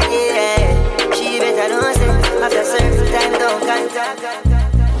eat that, yeah. She better know say after certain time don't contact.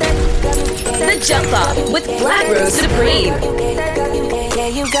 The Jump Up with Black Rose Supreme. Yeah,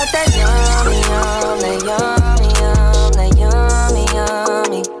 you got that yummy, yummy, yummy, yummy,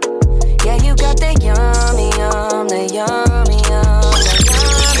 yummy. Yeah, you got that yummy, yummy, yummy, yummy, yummy.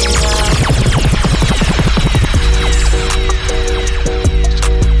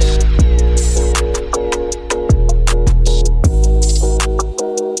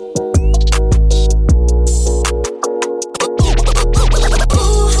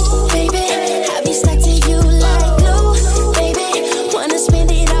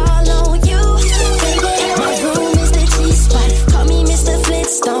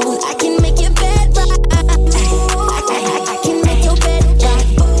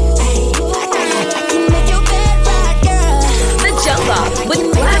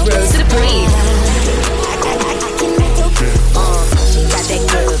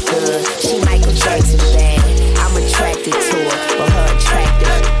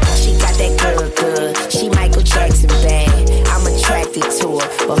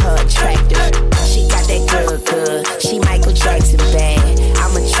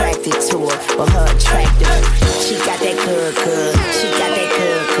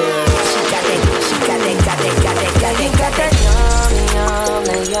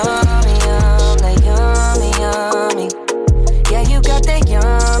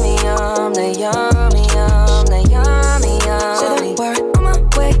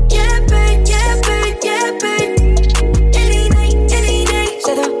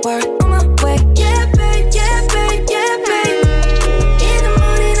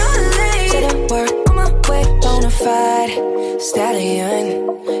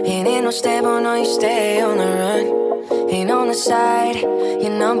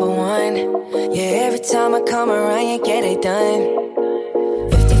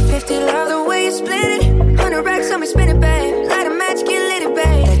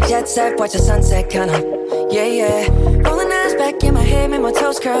 Watch the sunset, kinda, yeah, yeah. Rolling eyes back in my head, make my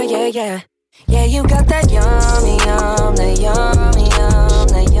toes curl, yeah, yeah. Yeah, you got that yummy, yummy, yummy,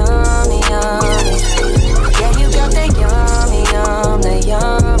 yummy, yummy, yummy. Yeah, you got that yummy, yummy,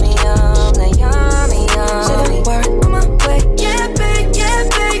 yummy, yummy, yummy, yummy. Say the word on my way, yeah, babe, yeah,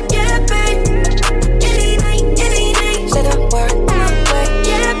 babe, yeah, babe. Any night, any day. Say the word on my way,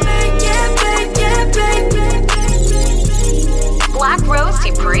 yeah, babe, yeah, babe, yeah, babe. Black Rose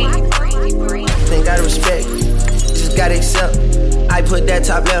Supreme. Ain't gotta respect, just gotta accept. I put that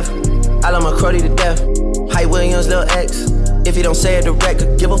top left, I love my cruddy to death. Hype Williams, Lil X. If he don't say it direct,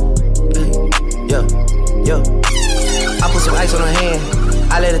 could give a yeah, yeah. I put some ice on her hand,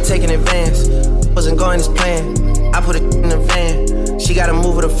 I let her take in advance. Wasn't going as planned, I put it in the van. She gotta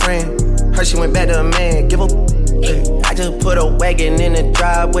move with a friend, her she went back to a man. Give a I just put a wagon in the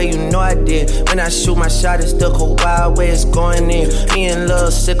driveway, you know I did. When I shoot my shot, it's the cold wild way it's going in. Me and Lil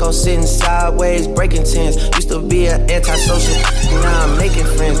Sicko sitting sideways, breaking tens. Used to be an antisocial, now I'm making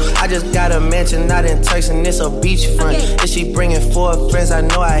friends. I just got a mansion, not in Tyson, it's a beachfront. If she bringing 4 friends, I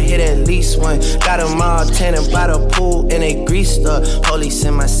know I hit at least one. Got them all tanning by the pool and they greased up. Police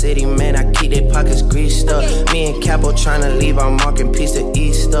in my city, man, I keep their pockets greased up. Me and Capo tryna leave, I'm marking piece to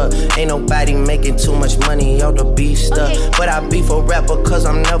Easter. Ain't nobody making too much money out the beef stuff. But I beef a rapper cause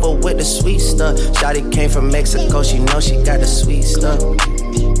I'm never with the sweet stuff. Shawty came from Mexico, she know she got the sweet stuff.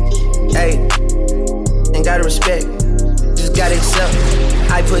 Hey, ain't gotta respect, just gotta accept.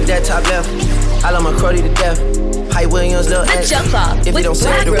 I put that top left, I love my Crody to death. Hype Williams, Lil The X. Jump Off If with you don't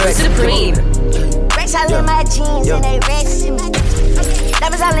say it Black Rose direct, Supreme. Racks all in my jeans and they racks in me.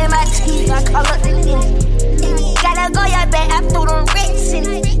 Diamonds all in my teeth, I call up the lens. Gotta go, y'all bet I threw them racks in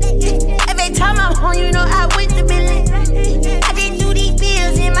it. Every time I'm home, you know I win the billion. I just do these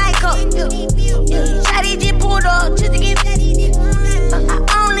bills in my cup. Shawty just pulled up just to get. I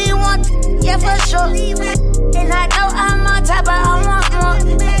only want, yeah, for sure. And I know I'm on top, but I want more.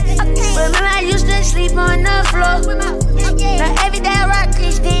 Remember I used to sleep on the floor. Now every day I rock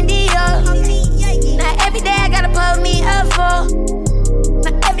Christian Dior. Now every day I gotta put me up for.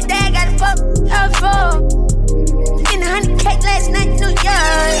 Now every day I gotta put up for. Spend 100K last night, New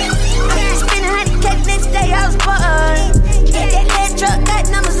York. Spend 100K next day, I was born. That truck got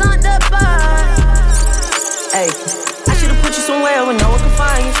numbers on the bar. Hey, I should've put you somewhere where no one can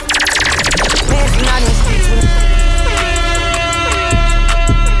find you. Man, she not in the streets with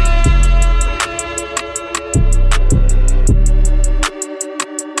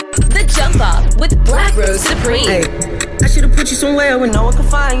The Jump Off with Black Rose Supreme. Hey, I should've put you somewhere where no one can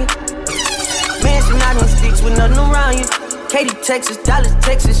find you. Man, she not in the streets with nothing around you. Katy, Texas, Dallas,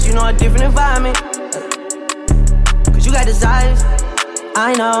 Texas, you know a different environment. Cause you got desires.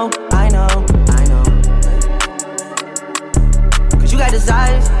 I know. Cause you got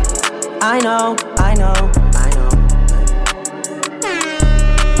desires. I know.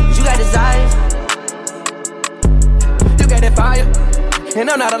 Cause you got desires. You got that fire, and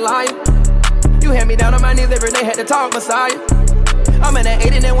I'm not a liar. You had me down on my knees every day, had to talk Messiah. I'm in that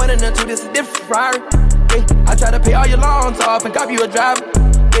 8 and that 1 and that 2, this is different Ferrari. Yeah, I try to pay all your loans off and copy you a driver.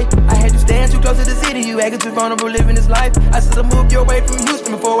 Yeah, I had you stand too close to the city, you acting too vulnerable living this life. I should've moved you away from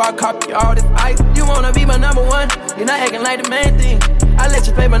Houston before I copy all this ice. You wanna be my number one, you're not acting like the main thing. I let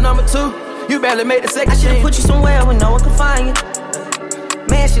you play my number 2, you barely made the second. I should've put you somewhere where no one can find you.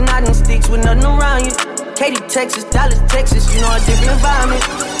 Man, she not in the sticks with nothing around you. Katy, Texas, Dallas, Texas, you know a different environment.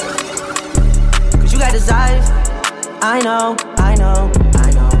 Cause you got desires. I know.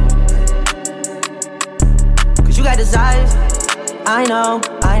 Cause you got desires. I know.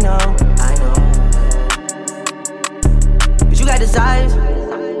 Cause you got desires.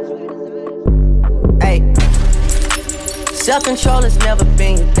 Hey, self-control has never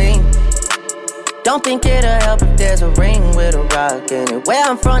been your thing. Don't think it'll help if there's a ring with a rock in it. Where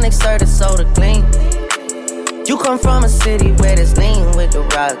I'm from, they serve the soda clean. You come from a city where there's lean with the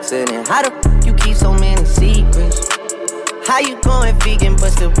rocks in it. How the f you keep so many secrets? How you going vegan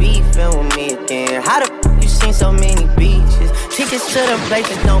but still beefing with me again? How the f you seen so many beaches? Tickets to them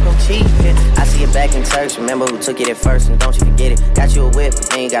places don't come cheap. I see it back in Turks. Remember who took it at first and don't you forget it. Got you a whip but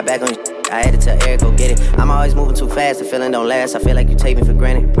then you got back on your I had to tell Eric, go get it. I'm always moving too fast, the feeling don't last. I feel like you take me for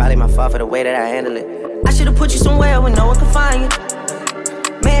granted. Probably my fault for the way that I handle it. I should've put you somewhere where no one can find you.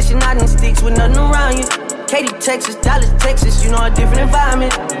 Man, she not in the sticks with nothing around you. Katy, Texas, Dallas, Texas, you know a different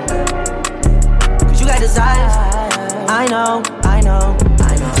environment. Cause you got desires. I know.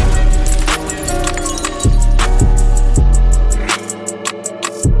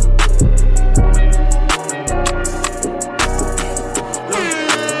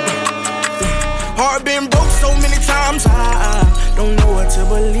 Heart been broke so many times, I don't know what to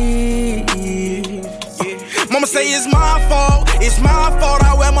believe. Yeah. Mama say it's my fault,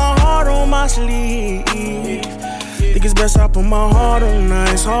 I wear my heart on my sleeve. Think it's best I put my heart on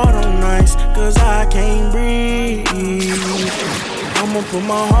ice, cause I can't breathe. I'ma put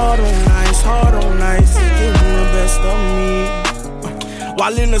my heart on ice, getting the best of me.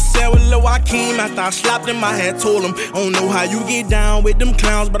 While in the cell with Lil Joaquin, after I slapped him, I had told him, I don't know how you get down with them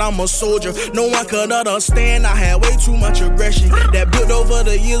clowns, but I'm a soldier. No one could understand, I had way too much aggression that built over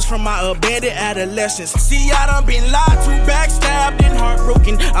the years from my abandoned adolescence. See, I done been lied to, backstabbed and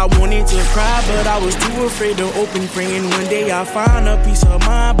heartbroken. I wanted to cry, but I was too afraid to open. Praying one day I'll find a peace of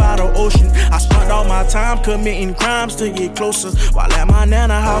mind by the ocean. I spent all my time committing crimes to get closer. While at my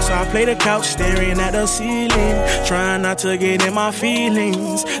nana house, I play the couch, staring at the ceiling, trying not to get in my feelings.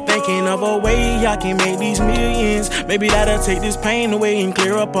 Thinking of a way I can make these millions. Maybe that'll take this pain away and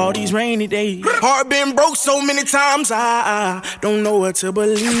clear up all these rainy days. Heart been broke so many times, I don't know what to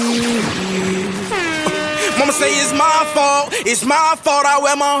believe. Mama say it's my fault, I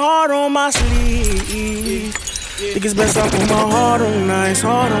wear my heart on my sleeve. Think it's best I put my heart on ice,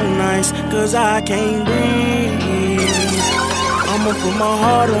 cause I can't breathe. I'ma put my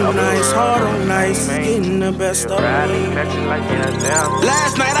heart on ice, getting the best of me.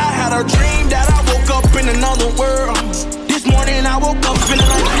 Last night I had a dream that I woke up in another world. This morning I woke up feeling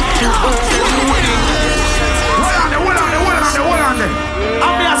like What on there?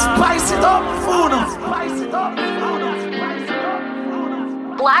 I'm gonna spice it up, food.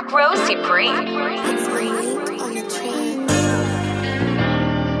 Black Black Rose Supreme.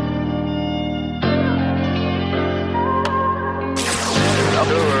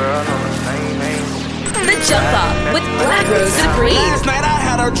 The Jump Off with Black Rose Supreme. Last night I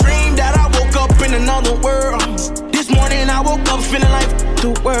had a dream that I woke up in another world. This morning I woke up feeling like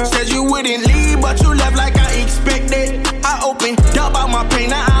the world. Said you wouldn't leave, but you left like I expected. I opened up out my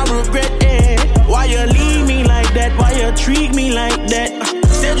pain, now I regret it. Why you leave me like that? Why you treat me like that?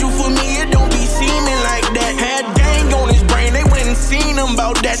 Said you for me, it don't be seeming like that. Had gang on his brain, they went and seen him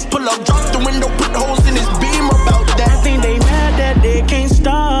about that. Pull up, drop the window, put holes in his beam about that. I think they mad that they can't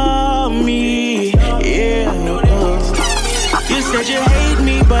stop me. Yeah, no. You said you hate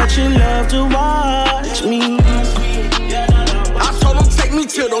me, but you love to watch me. I told them take me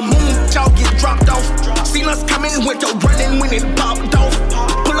to the moon, y'all get dropped off. Seen us coming with your running when it popped off.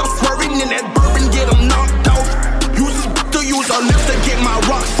 Pull up swerving in that bourbon, get them knocked off. Use a lift to get my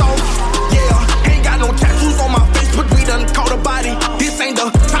rocks off. Yeah, ain't got no tattoos on my face, but we done caught a body. This ain't the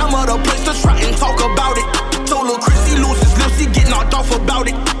time or the place to try and talk about it. So Lil' Chrissy loses lips, he get knocked off about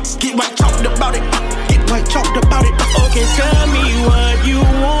it. Get white chalked about it. Get white chalked about it. Okay, tell me what you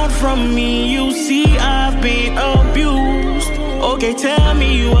want from me. You see I've been abused. Okay, tell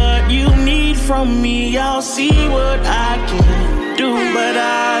me what you need from me. I'll see what I can do. But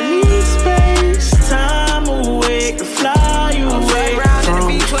I need space, time away to fly you away from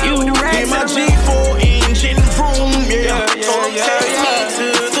you. In my G4 engine room, yeah. Take me to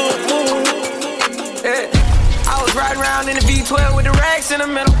the moon. Yeah. I was riding around in the V12 with the racks in the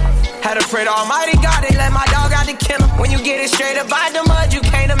middle. Had to pray to Almighty God, they let my dog out the kennel. When you get it straight up by the mud, you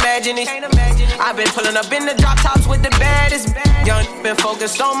can't imagine it. I've been pulling up in the drop tops with the baddest. Young been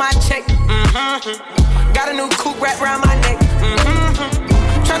focused on my check. Got a new coupe wrapped around my neck.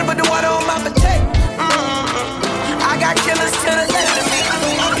 Tryna put the water on my potato. I got killers to the left of me.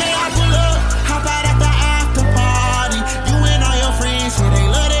 Okay, I pull up, hop out at the after party. You and all your friends say they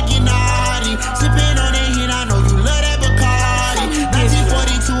love to get naughty. Sipping on that hit, I know you love that Bacardi.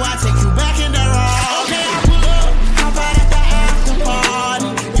 1942, I take you back in the raw. Okay, I pull up, hop out at the after party.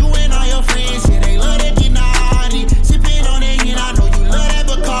 You and all your friends say they love to get naughty. Sipping on that hit, I know you love that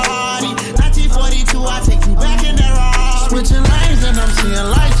Bacardi. 1942, I take you back in the raw. Switching lanes and I'm seeing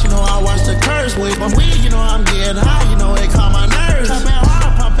lights, you know I watch the curves with my weed, you know I'm getting high, you know it calm my nerves. Pumping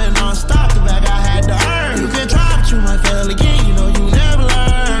hard, pumping non-stop, the bag I had to earn. You can try, but you might fail again, you know you never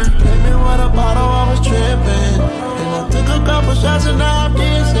learn. Hit me with a bottle, I was tripping. And I took a couple shots and now I'm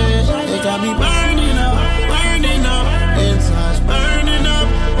dancing. It got me burning up, inside's burning up,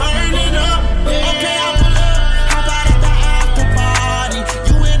 yeah. Okay, I pull up, hop out at the after party.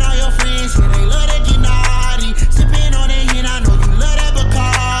 You and all your friends say they love to get naughty. Sipping on that hit, I know you love that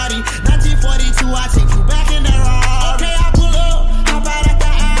Bacardi. 1942, I take you back in that raw. Okay, I pull up, hop out at the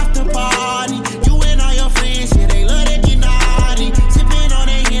after party. You and all your friends say they love to get naughty. Sipping on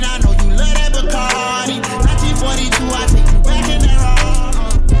that hit, I know you love that Bacardi. 1942, I take you back in that raw.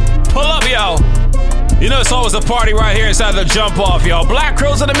 Pull up, yo. You know it's always a party right here inside the Jump Off, yo. Black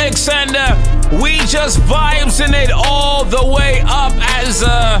Rose in the mix, and we just vibes in it all the way up as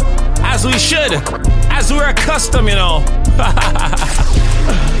we should, as we're accustomed, you know.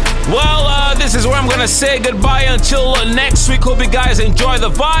 Well, this is where I'm gonna say goodbye until next week. Hope you guys enjoy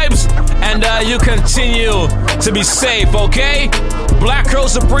the vibes and you continue to be safe, okay? Black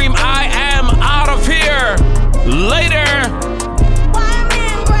Rose Supreme, I am out of here. Later.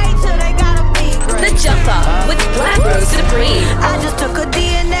 The Jump Off with Black Rose Supreme. I just took a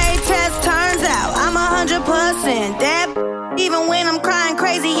DNA test, turns out I'm 100% that. Even when I'm crying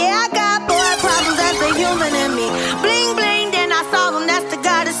crazy, yeah, I got boy problems, that's the human in me. Bling bling, then I saw them, that's the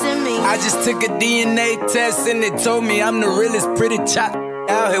goddess in me. I just took a DNA test and it told me I'm the realest pretty chop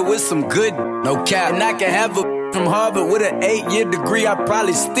out here with some good, no cap. And I can have a from Harvard with an 8-year degree. I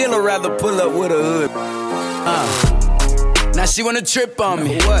probably still rather pull up with a hood. Now she wanna trip on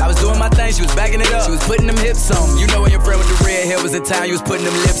me. I was doing my thing, she was backing it up. She was putting them hips on. You know when your friend with the red hair was the time you was putting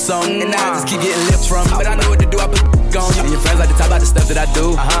them lips on. And now I just keep getting lips from. But I know what to do, I put on you. And your friends like to talk about the stuff that I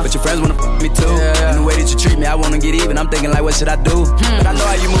do. But your friends wanna me too. And the way that you treat me, I wanna get even. I'm thinking like, what should I do? But I know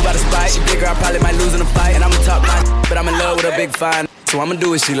how you move out of spite. She bigger, I probably might lose in a fight. And I'ma talk my but I'm in love with a big fine. So I'ma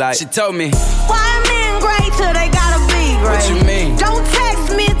do what she like. She told me, why men great till they gotta be great? What you mean? Don't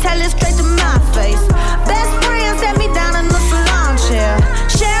text me, tell it straight to my face. Best friend set me down in the salon chair.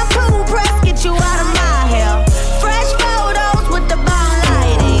 Shampoo press, get you out of my hair. Fresh photos with the bomb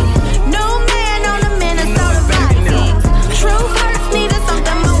lighting. New man on the Minnesota Vikings. True hurts needed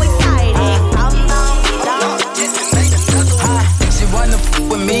something more exciting. She wanna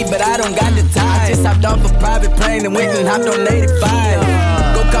with with me, but I don't got the time. I just hopped off a private plane and went and hopped on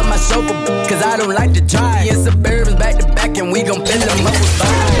 85. Go cut my chauffeur, cause I don't like to drive. In Suburbans back to back and we gon' fill them up with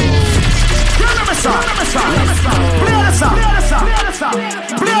vibes.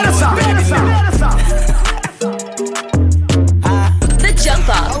 The Jump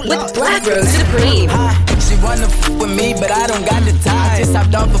Off with Black Rose Supreme. She wanna with me, but I don't got the time. I just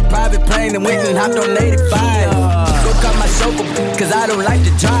hopped off a private plane and went and hopped on 85. Go cut my chauffeur, cause I don't like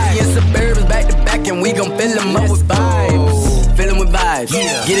to drive. In Suburbans back to back and we gon' fill them up with vibes. Fill them with vibes,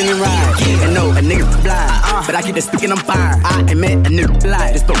 get in and ride. And no, a nigga blind, but I keep the stick and I'm fine. I ain't met a nigga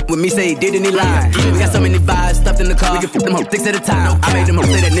blind. Just spoke with me, say he did and he lied. We got so many vibes stuffed in the car. We can flip them hoes 6 at a time. I made them hoes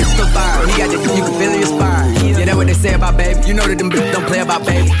say that nigga so fine. He got the you can feel in your spine. Yeah, that's what they say about baby. You know that them bitches don't play about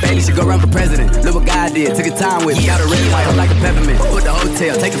baby. Baby should go run for president. Look what God did, took a time with. Got a red white hoe like a peppermint. Put the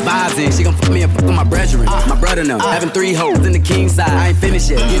hotel, take the vibes in. She gon' fuck me and fuck with my brethren. My brother know, having 3 hoes in the king side. I ain't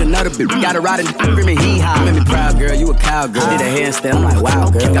finished yet, get another bitch. Got a ride and screaming hee haw. Made me proud, girl, you a cowgirl. Did a handstand, I'm like, wow,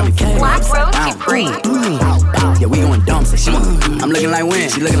 girl, got me feeling. Black Rose Supreme. Yeah, we going dumb, so she. I'm looking like when,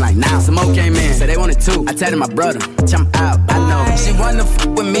 she looking like now. Some more came in, said they wanted 2. I tell my brother, I'm out, I know. She wanna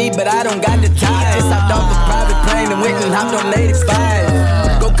fuck with me, but I don't got the time. I just hopped off a private plane and went and hopped on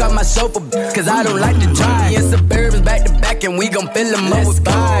 85. Go cut my chauffeur, cause I don't like to drive. In Suburbans back to back and we gon' fill them up with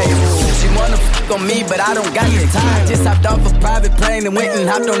vibes. She wanna fuck on me, but I don't got the time. Just hopped off a private plane and went and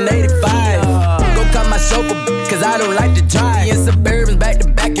hopped on 85. Go cut my chauffeur, cause I don't like to drive. In Suburbans back to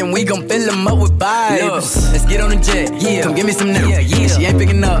back and we gon' fill them up with vibes. Let's get on the jet, come give me some niggas. She ain't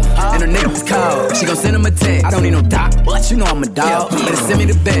picking up, and her niggas call. She gon' send him a text. I don't need no doc, but you know I'm a dog. Better send me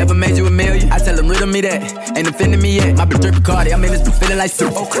the bet. Ever made you $1 million? I tell him rid of me that. Ain't offending me yet. My bitch drip Bacardi, I'm in this feeling like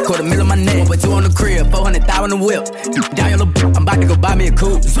soup. $250,000 on my neck, but 2 on the crib, 400,000 on the whip. Down your little bitch, I'm about to go buy me a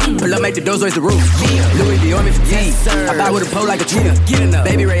coupe. Pull up, make the doors raise the roof. Louis V on me for tea. I buy with a pole like a tree.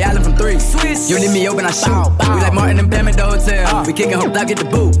 Baby Ray Allen from 3. You need me open, I shoot. We like Martin and Pam at the hotel. We kicking hope, I get the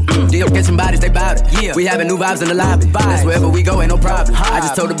boot. Deal catching bodies, they bout it. We having new vibes in the lobby. That's wherever we go, ain't no problem. I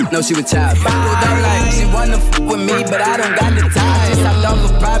just told her no, she was child. She wanna f with me, but I don't got the time. Just hopped off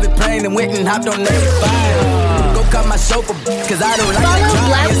a private plane and went and hopped on 85. Go cut my chauffeur, cause I don't like to drive. Follow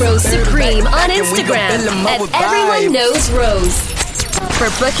Black Rose Supreme on Instagram at Everyone Knows Rose. For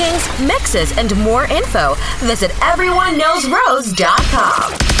bookings, mixes, and more info, visit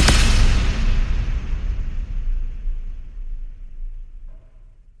everyoneknowsrose.com.